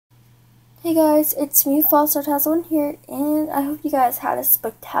Hey guys, it's me, Falstar1 here, and I hope you guys had a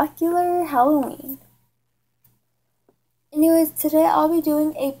spectacular Halloween. Anyways, today I'll be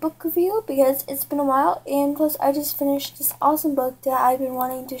doing a book review because it's been a while, and plus I just finished this awesome book that I've been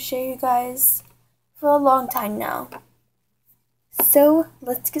wanting to share you guys for a long time now. So,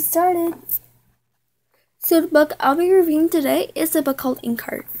 let's get started. So the book I'll be reviewing today is a book called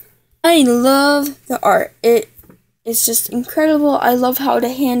Inkheart. I love the art. It's just incredible. I love how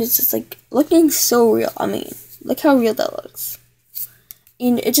the hand is just like looking so real. I mean, look how real that looks.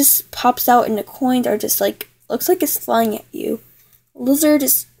 And it just pops out and the coins are just like, looks like it's flying at you. Lizard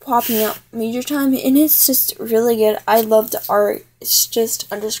is popping out major time and it's just really good. I love the art. It's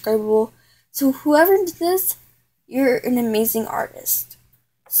just undescribable. So whoever did this, you're an amazing artist.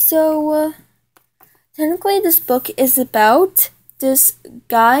 So, technically this book is about this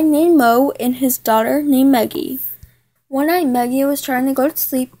guy named Mo and his daughter named Maggie. One night Maggie was trying to go to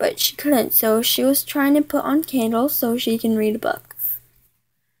sleep, but she couldn't, so she was trying to put on candles so she can read a book.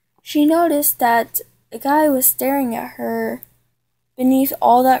 She noticed that a guy was staring at her beneath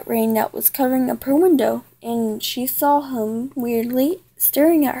all that rain that was covering up her window, and she saw him weirdly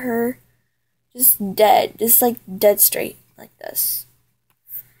staring at her just dead, just like dead straight, like this.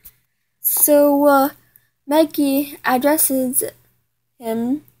 So, Maggie addresses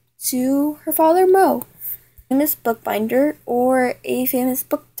him to her father Mo, famous bookbinder or a famous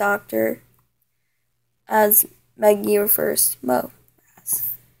book doctor, as Maggie refers to Mo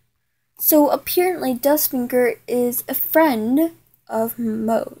as. So apparently Dustfinger is a friend of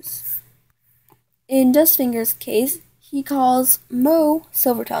Mo's. In Dustfinger's case, he calls Mo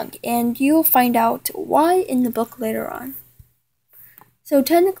Silvertongue, and you'll find out why in the book later on. So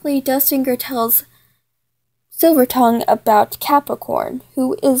technically Dustfinger tells Silvertongue about Capricorn,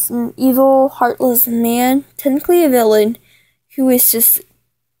 who is an evil, heartless man, technically a villain, who is just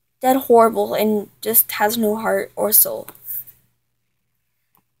dead horrible and just has no heart or soul.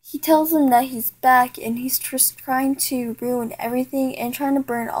 He tells him that he's back and he's just trying to ruin everything and trying to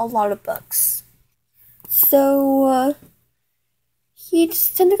burn a lot of books. So, he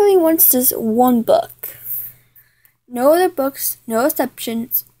just technically wants this one book. No other books, no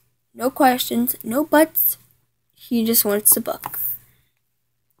exceptions, no questions, no buts. He just wants the book.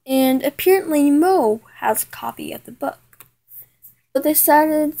 And apparently Mo has a copy of the book. So they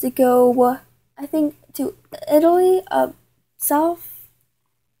decided to go, I think, to Italy,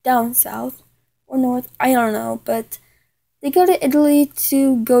 down south, or north, I don't know, but they go to Italy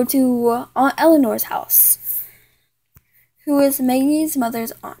to go to Aunt Eleanor's house, who is Maggie's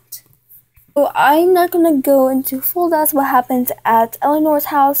mother's aunt. So I'm not gonna go into full depth what happened at Eleanor's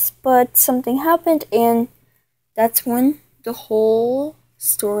house, but something happened and that's when the whole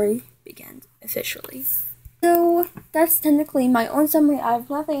story began officially. So that's technically my own summary. I have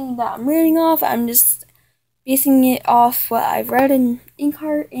nothing that I'm reading off. I'm just basing it off what I've read in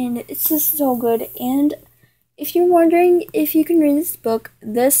Inkheart, and it's just so good. And if you're wondering if you can read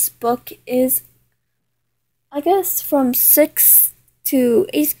this book is, I guess, from 6th to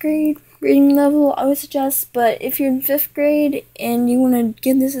 8th grade reading level, I would suggest. But if you're in 5th grade and you want to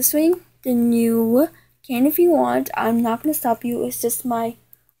give this a swing, then you can if you want. I'm not going to stop you. It's just my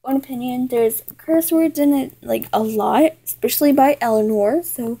own opinion. There's curse words in it, like a lot, especially by Eleanor,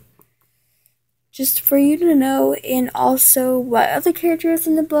 so just for you to know, and also what other characters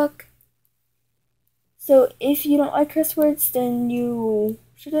in the book. So if you don't like curse words, then you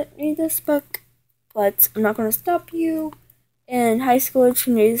shouldn't read this book, but I'm not going to stop you. And high schoolers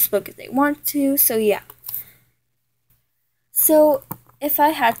can read this book if they want to, so yeah. So if I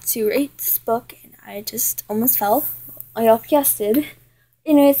had to rate this book, and I just almost fell, I hope you guessed it.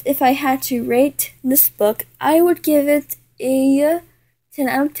 Anyways, if I had to rate this book, I would give it a 10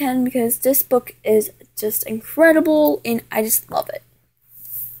 out of 10 because this book is just incredible and I just love it.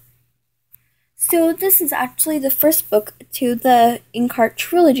 So this is actually the first book to the Inkheart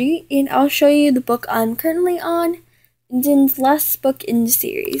trilogy, and I'll show you the book I'm currently on and then the last book in the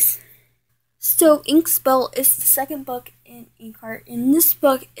series. So Inkspell is the second book in Inkheart, and this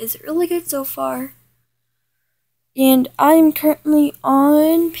book is really good so far. And I'm currently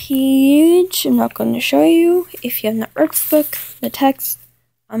on page, I'm not going to show you if you have not read this book, the text,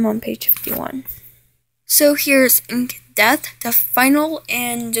 I'm on page 51. So here's Ink Death, the final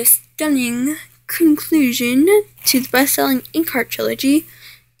and just stunning conclusion to the best-selling Inkheart trilogy.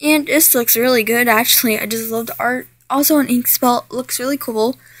 And this looks really good, actually. I just love the art. Also on Inkspell, it looks really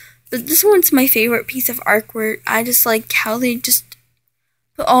cool. But this one's my favorite piece of artwork. I just like how they just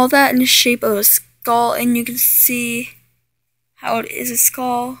put all that in the shape of a skull, and you can see how it is a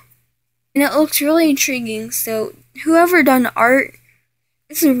skull. And it looks really intriguing, so whoever done art,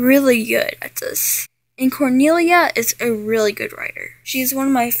 is really good at this. And Cornelia is a really good writer. She's one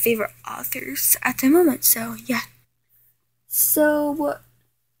of my favorite authors at the moment, so yeah. So,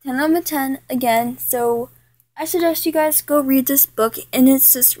 10 out of 10 again. So, I suggest you guys go read this book, and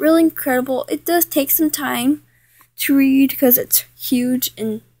it's just really incredible. It does take some time to read because it's huge,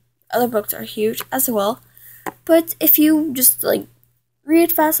 and other books are huge as well. But if you just read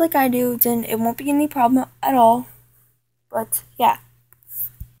it fast like I do, then it won't be any problem at all. But yeah.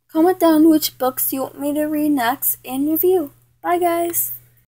 Comment down which books you want me to read next and review. Bye guys!